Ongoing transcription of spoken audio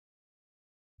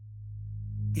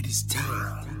It is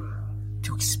time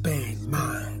to expand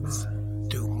minds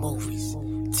through movies,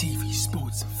 TV,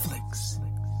 sports, and flicks.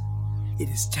 It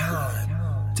is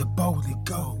time to boldly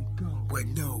go where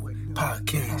no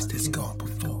podcast has gone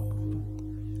before.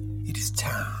 It is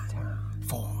time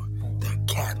for the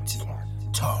Captain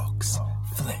Talks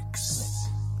Flicks.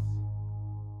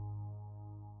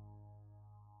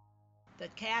 The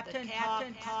Captain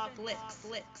Talk Flicks.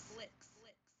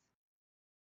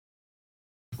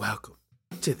 Welcome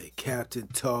to the Captain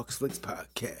Talks Flicks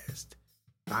podcast.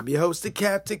 I'm your host, the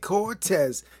Captain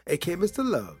Cortez, aka Mr.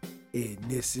 Love, and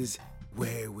this is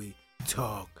where we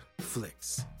talk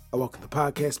flicks. I welcome the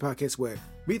podcast where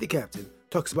me, the Captain,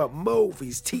 talks about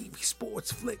movies, TV,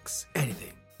 sports, flicks,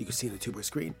 anything you can see on the tuber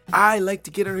screen. I like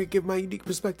to get on here and give my unique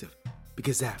perspective,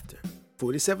 because after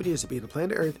 47 years of being on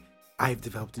planet Earth, I've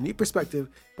developed a new perspective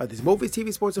about these movies,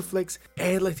 TV, sports, and flicks,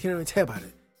 and I'd like to get on and tell about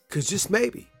it, because just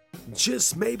maybe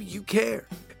you care.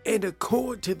 And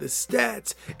according to the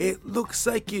stats, it looks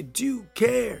like you do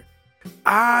care.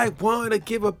 I want to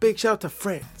give a big shout out to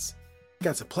France.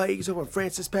 Got some plays over in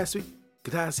France this past week.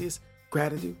 Gracias,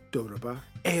 gratitude, Doraba.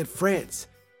 And France,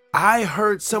 I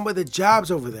heard some of the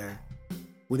jobs over there,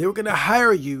 when they were going to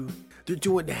hire you, they're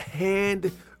doing the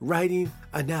handwriting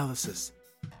analysis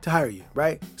to hire you,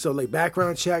 right? So like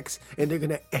background checks, and they're going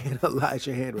to analyze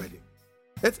your handwriting.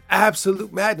 That's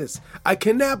absolute madness. I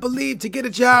cannot believe to get a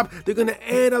job, they're going to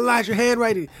analyze your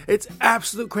handwriting. It's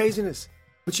absolute craziness.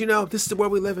 But you know, this is the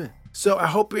world we live in. So I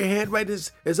hope your handwriting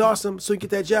is awesome so you get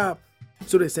that job.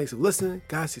 So thanks for listening.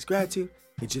 God says gratitude.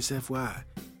 And just FYI,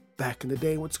 back in the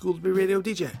day I went to school to be a radio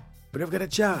DJ, but never got a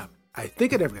job. I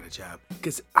think I never got a job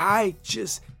because I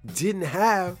just didn't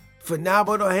have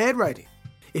phenomenal handwriting.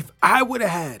 If I would have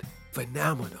had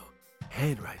phenomenal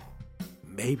handwriting,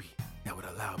 maybe that would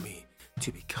allow me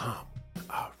to become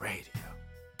a radio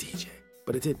DJ.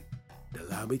 But it didn't. It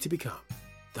allowed me to become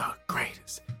the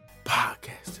greatest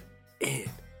podcaster in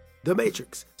the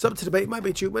Matrix. Something to debate, might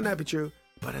be true, might not be true,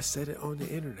 but I said it on the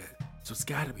internet. So it's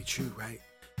gotta be true, right?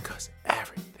 Because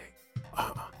everything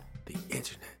on the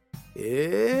internet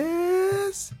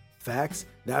is facts,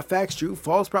 not facts, true,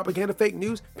 false, propaganda, fake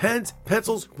news, pens,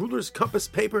 pencils, rulers, compass,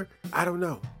 paper. I don't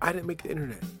know. I didn't make the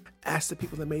internet. Ask the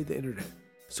people that made the internet.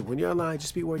 So when you're online,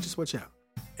 just be aware, just watch out.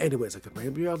 Anyways, I could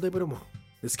ramble you all day, but I won't.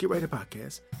 Let's get right to the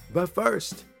podcast. But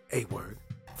first, a word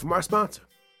from our sponsor.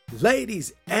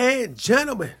 Ladies and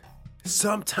gentlemen,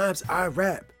 sometimes I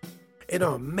rap. And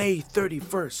on May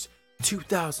 31st,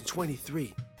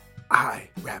 2023, I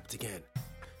rapped again.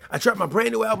 I dropped my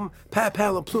brand new album,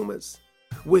 Papel and Plumas,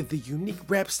 with the unique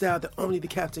rap style that only the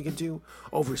Captain can do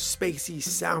over spacey,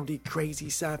 soundy, crazy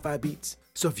sci-fi beats.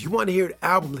 So if you want to hear an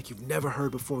album like you've never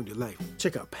heard before in your life,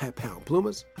 check out Papel and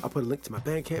Plumas. I'll put a link to my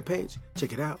Bandcamp page.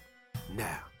 Check it out.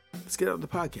 Now, let's get on the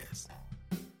podcast.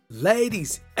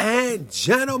 Ladies and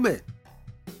gentlemen,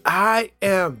 I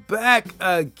am back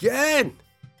again.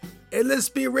 And let's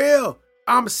be real,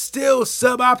 I'm still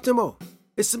suboptimal.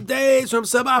 It's some days where I'm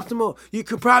suboptimal. You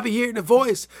could probably hear it in the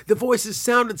voice. The voices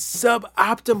sounded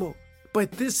suboptimal.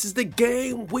 But this is the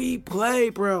game we play,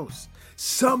 bros.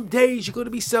 Some days you're going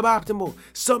to be suboptimal.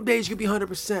 Some days you're going to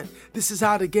be 100%. This is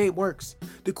how the game works.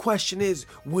 The question is,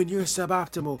 when you're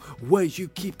suboptimal, will you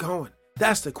keep going?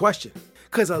 That's the question.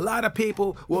 Because a lot of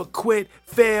people will quit,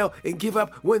 fail, and give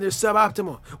up when they're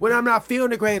suboptimal. When I'm not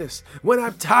feeling the greatest. When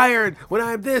I'm tired. When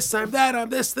I'm this, I'm that, I'm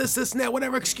this, and that.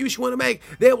 Whatever excuse you want to make.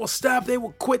 They will stop. They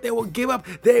will quit. They will give up.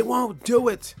 They won't do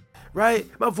it. Right?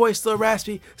 My voice still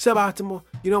raspy, suboptimal.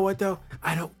 You know what though?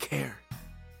 I don't care.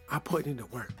 I put in the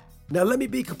work. Now let me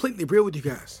be completely real with you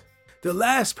guys. The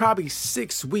last probably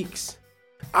 6 weeks,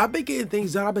 I've been getting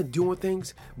things done, I've been doing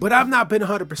things, but I've not been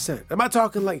 100%. I'm not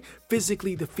talking like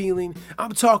physically the feeling.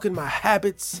 I'm talking my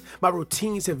habits, my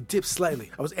routines have dipped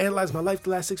slightly. I was analyzing my life the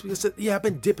last 6 weeks. I said, yeah, I've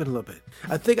been dipping a little bit.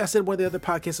 I think I said one of the other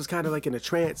podcasts was kind of like in a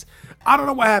trance. I don't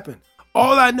know what happened.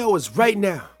 All I know is right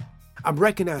now, I'm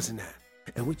recognizing that,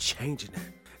 and we're changing that.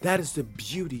 That is the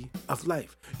beauty of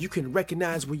life. You can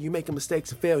recognize when you're making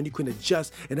mistakes and fail, and you can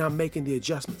adjust, and I'm making the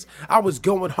adjustments. I was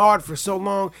going hard for so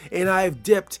long, and I have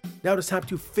dipped. Now it's time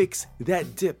to fix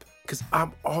that dip, because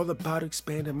I'm all about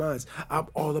expanding minds. I'm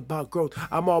all about growth.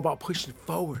 I'm all about pushing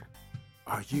forward.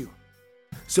 Are you?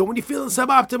 So when you're feeling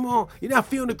suboptimal, you're not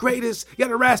feeling the greatest, you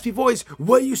got a raspy voice,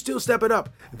 will you still step it up?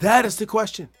 That is the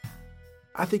question.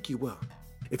 I think you will.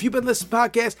 If you've been listening to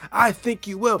podcasts, I think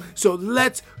you will. So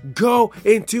let's go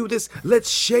into this. Let's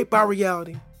shape our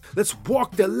reality. Let's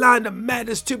walk the line of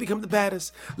madness to become the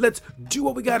baddest. Let's do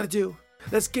what we got to do.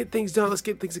 Let's get things done. Let's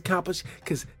get things accomplished,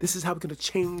 because this is how we're going to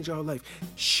change our life.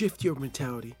 Shift your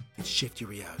mentality and shift your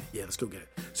reality. Yeah, let's go get it.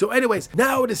 So anyways,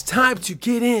 now it is time to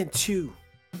get into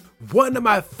one of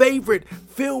my favorite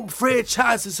film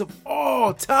franchises of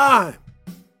all time.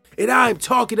 And I'm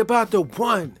talking about the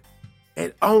one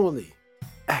and only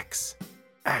xXx.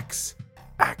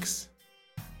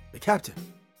 The Captain,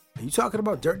 are you talking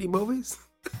about dirty movies?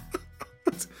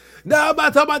 No, I'm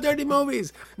not talking about dirty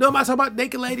movies. No, I'm not talking about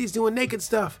naked ladies doing naked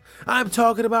stuff. I'm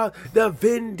talking about the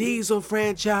Vin Diesel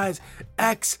franchise,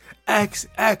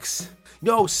 xXx.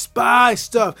 No, spy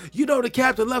stuff. You know the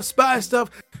Captain loves spy stuff.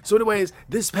 So anyways,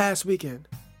 this past weekend,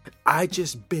 I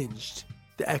just binged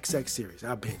the XX series.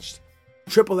 I binged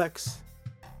XXX.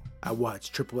 I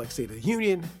watched XXX State of the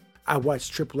Union. I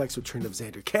watched XXX Return of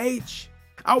Xander Cage.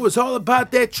 I was all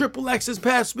about that XXX this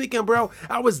past weekend, bro.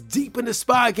 I was deep in the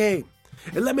spy game.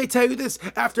 And let me tell you this,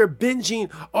 after binging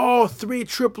all 3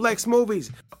 XXX movies,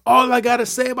 all I gotta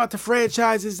say about the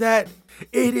franchise is that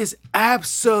it is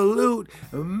absolute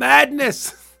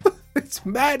madness. It's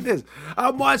madness.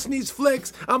 I'm watching these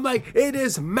flicks. I'm like, it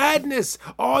is madness.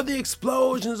 All the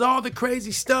explosions, all the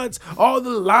crazy stunts, all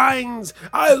the lines.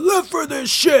 I live for this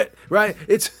shit, right?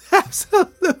 It's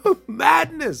absolute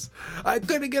madness. I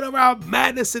couldn't get around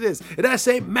madness it is. And I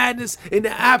say madness in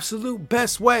the absolute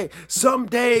best way. Some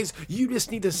days you just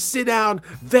need to sit down,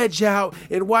 veg out,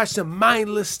 and watch some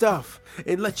mindless stuff.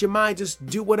 And let your mind just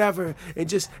do whatever and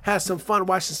just have some fun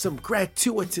watching some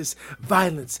gratuitous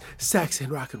violence, sex, and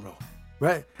rock and roll.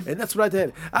 Right? And that's what I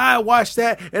did. I watched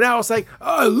that and I was like,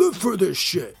 I live for this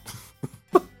shit.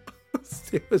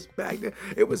 It was magnet.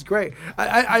 It was great.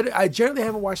 I generally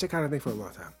haven't watched that kind of thing for a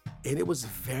long time. And it was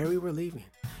very relieving.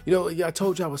 You know, I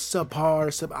told you I was subpar,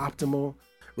 suboptimal.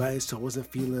 Right, so I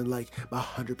wasn't feeling like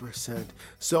 100%.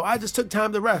 So I just took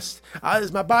time to rest.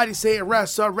 My body saying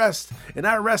rest, so I rest. And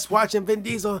I rest watching Vin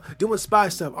Diesel doing spy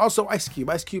stuff. Also Ice Cube.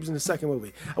 Ice Cube's in the second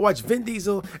movie. I watched Vin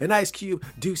Diesel and Ice Cube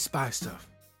do spy stuff.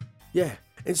 Yeah,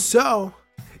 and so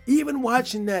even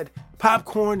watching that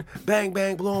popcorn, bang,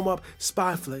 bang, blow 'em up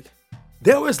spy flick,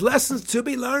 there was lessons to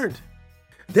be learned.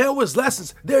 There was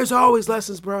lessons. There's always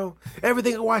lessons, bro.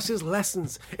 Everything I watch is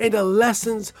lessons. And the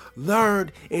lessons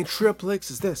learned in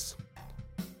XXX is this.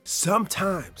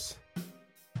 Sometimes,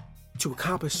 to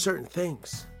accomplish certain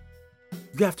things,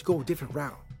 you have to go a different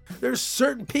route. There's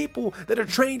certain people that are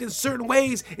trained in certain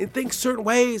ways and think certain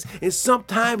ways, and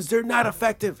sometimes they're not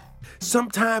effective.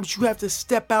 Sometimes you have to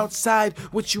step outside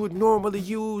what you would normally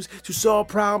use to solve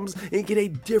problems and get a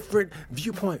different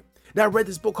viewpoint. Now, I read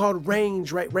this book called Range,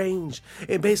 right? Range.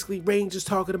 And basically, Range is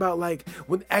talking about like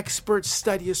when experts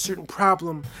study a certain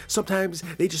problem, sometimes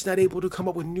they're just not able to come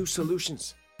up with new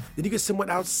solutions. Then you get someone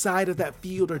outside of that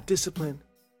field or discipline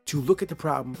to look at the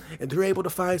problem, and they're able to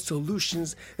find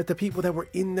solutions that the people that were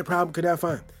in the problem could not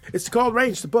find. It's called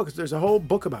Range, the book. There's a whole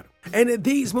book about it. And in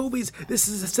these movies, this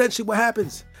is essentially what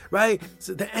happens, right?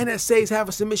 So the NSA is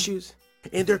having some issues,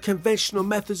 and their conventional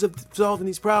methods of solving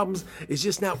these problems is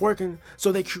just not working.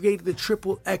 So they created the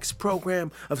XXX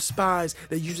program of spies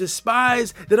that uses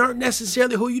spies that aren't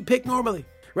necessarily who you'd pick normally,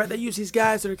 right? They use these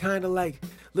guys that are kind of like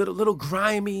little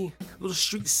grimy, little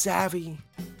street savvy,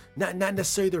 not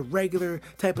necessarily the regular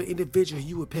type of individual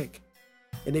you would pick.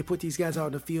 And they put these guys out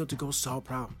in the field to go solve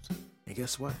problems. And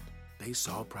guess what? They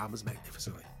solve problems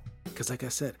magnificently. Because like I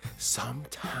said,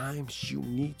 sometimes you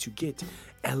need to get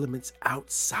elements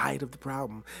outside of the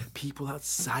problem, people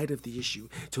outside of the issue,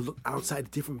 to look outside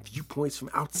different viewpoints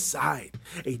from outside,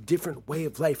 a different way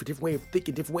of life, a different way of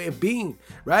thinking, different way of being,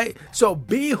 right? So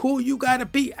be who you gotta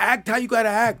be, act how you gotta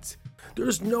act.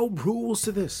 There's no rules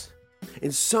to this.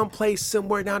 In some place,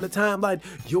 somewhere down the timeline,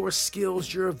 your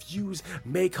skills, your views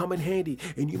may come in handy,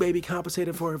 and you may be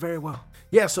compensated for it very well.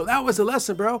 Yeah, so that was a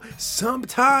lesson, bro.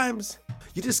 Sometimes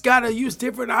you just gotta use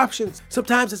different options.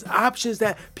 Sometimes it's options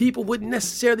that people wouldn't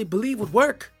necessarily believe would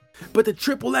work. But the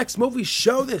XXX movies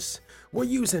show this. We're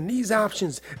using these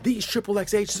options, these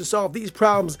XXX to solve these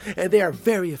problems, and they are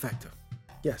very effective.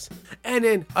 Yes. And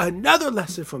then another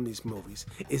lesson from these movies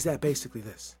is that basically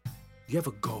this. You have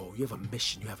a goal, you have a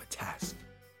mission, you have a task.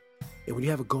 And when you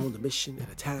have a goal and a mission and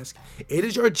a task, it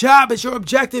is your job, it's your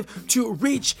objective to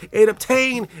reach and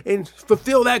obtain and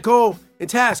fulfill that goal and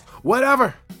task.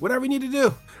 Whatever you need to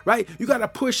do, right? You got to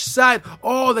push aside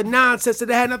all the nonsense that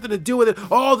had nothing to do with it,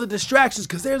 all the distractions,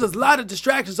 because there's a lot of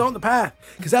distractions on the path.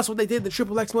 Because that's what they did in the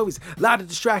XXX movies. A lot of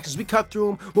distractions. We cut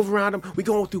through them, move around them, we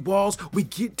go through walls, we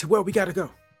get to where we got to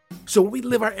go. So when we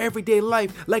live our everyday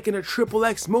life, like in the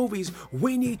XXX movies,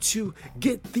 we need to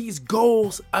get these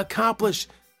goals accomplished,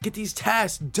 get these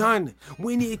tasks done.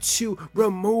 We need to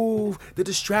remove the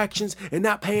distractions and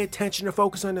not pay attention or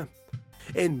focus on them.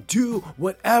 and do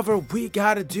whatever we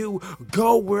gotta do.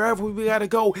 Go wherever we gotta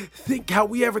go. Think how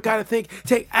we ever gotta think.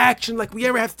 Take action like we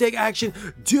ever have to take action.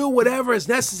 Do whatever is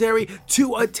necessary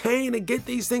to attain and get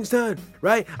these things done,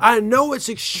 right? I know it's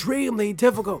extremely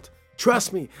difficult.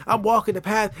 Trust me, I'm walking the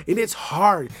path and it's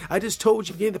hard. I just told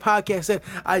you at the beginning of the podcast that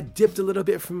I dipped a little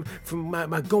bit from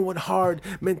my going hard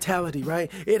mentality,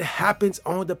 right? It happens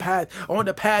on the path. On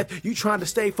the path, you trying to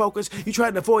stay focused, you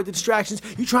trying to avoid the distractions,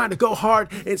 you trying to go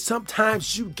hard, and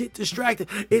sometimes you get distracted.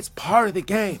 It's part of the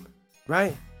game,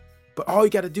 right? But all you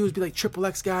got to do is be like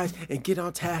XXX guys and get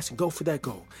on task and go for that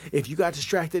goal. If you got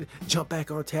distracted, jump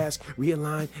back on task,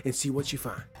 realign, and see what you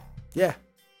find. Yeah,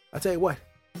 I'll tell you what.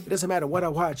 It doesn't matter what I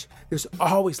watch. There's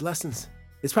always lessons.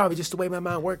 It's probably just the way my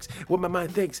mind works, what my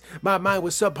mind thinks. My mind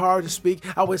was subpar to speak.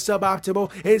 I was suboptimal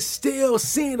and still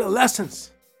seeing the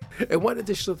lessons. And one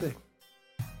additional thing.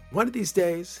 One of these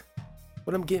days,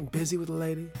 when I'm getting busy with a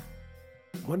lady,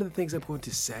 one of the things I'm going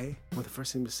to say, one of the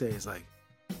first things to say is like,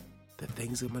 the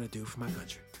things I'm going to do for my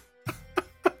country.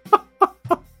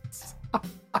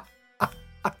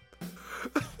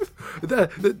 The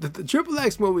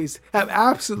XXX movies have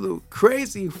absolute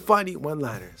crazy funny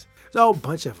one-liners. There's a whole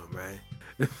bunch of them,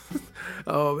 right?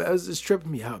 Oh, that was just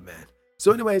tripping me out, man.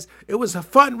 So anyways, it was a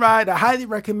fun ride. I highly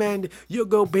recommend you'll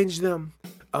go binge them.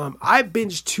 I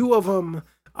binged 2 of them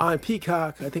on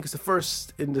Peacock. I think it's the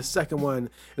first and the second one.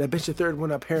 And I binged the third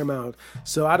one on Paramount.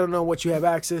 So I don't know what you have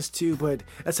access to, but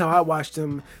that's how I watched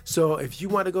them. So if you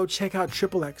want to go check out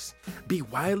XXX, be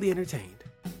widely entertained,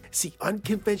 see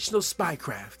unconventional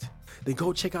spycraft, then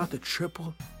go check out the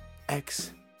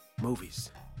XXX movies.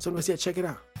 So anyways, yeah, check it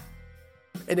out.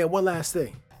 And then one last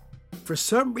thing. For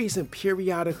some reason,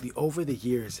 periodically over the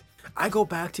years, I go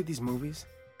back to these movies.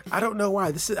 I don't know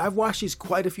why. I've watched these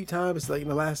quite a few times, like in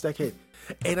the last decade,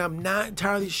 and I'm not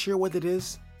entirely sure what it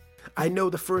is. I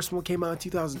know the first one came out in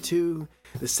 2002.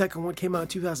 The second one came out in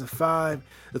 2005.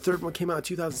 The third one came out in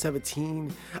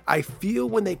 2017. I feel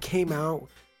when they came out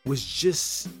was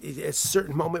just a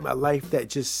certain moment in my life that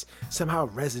just somehow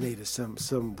resonated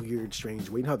some weird, strange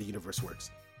way. You know how the universe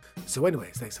works. So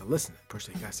anyways, thanks for listening.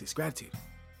 Personally, guys, take gratitude.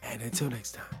 And until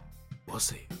next time, we'll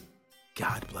see.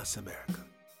 God bless America.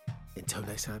 Until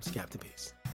next time, it's Captain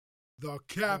Peace. The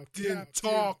Captain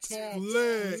Talks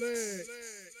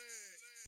Flicks.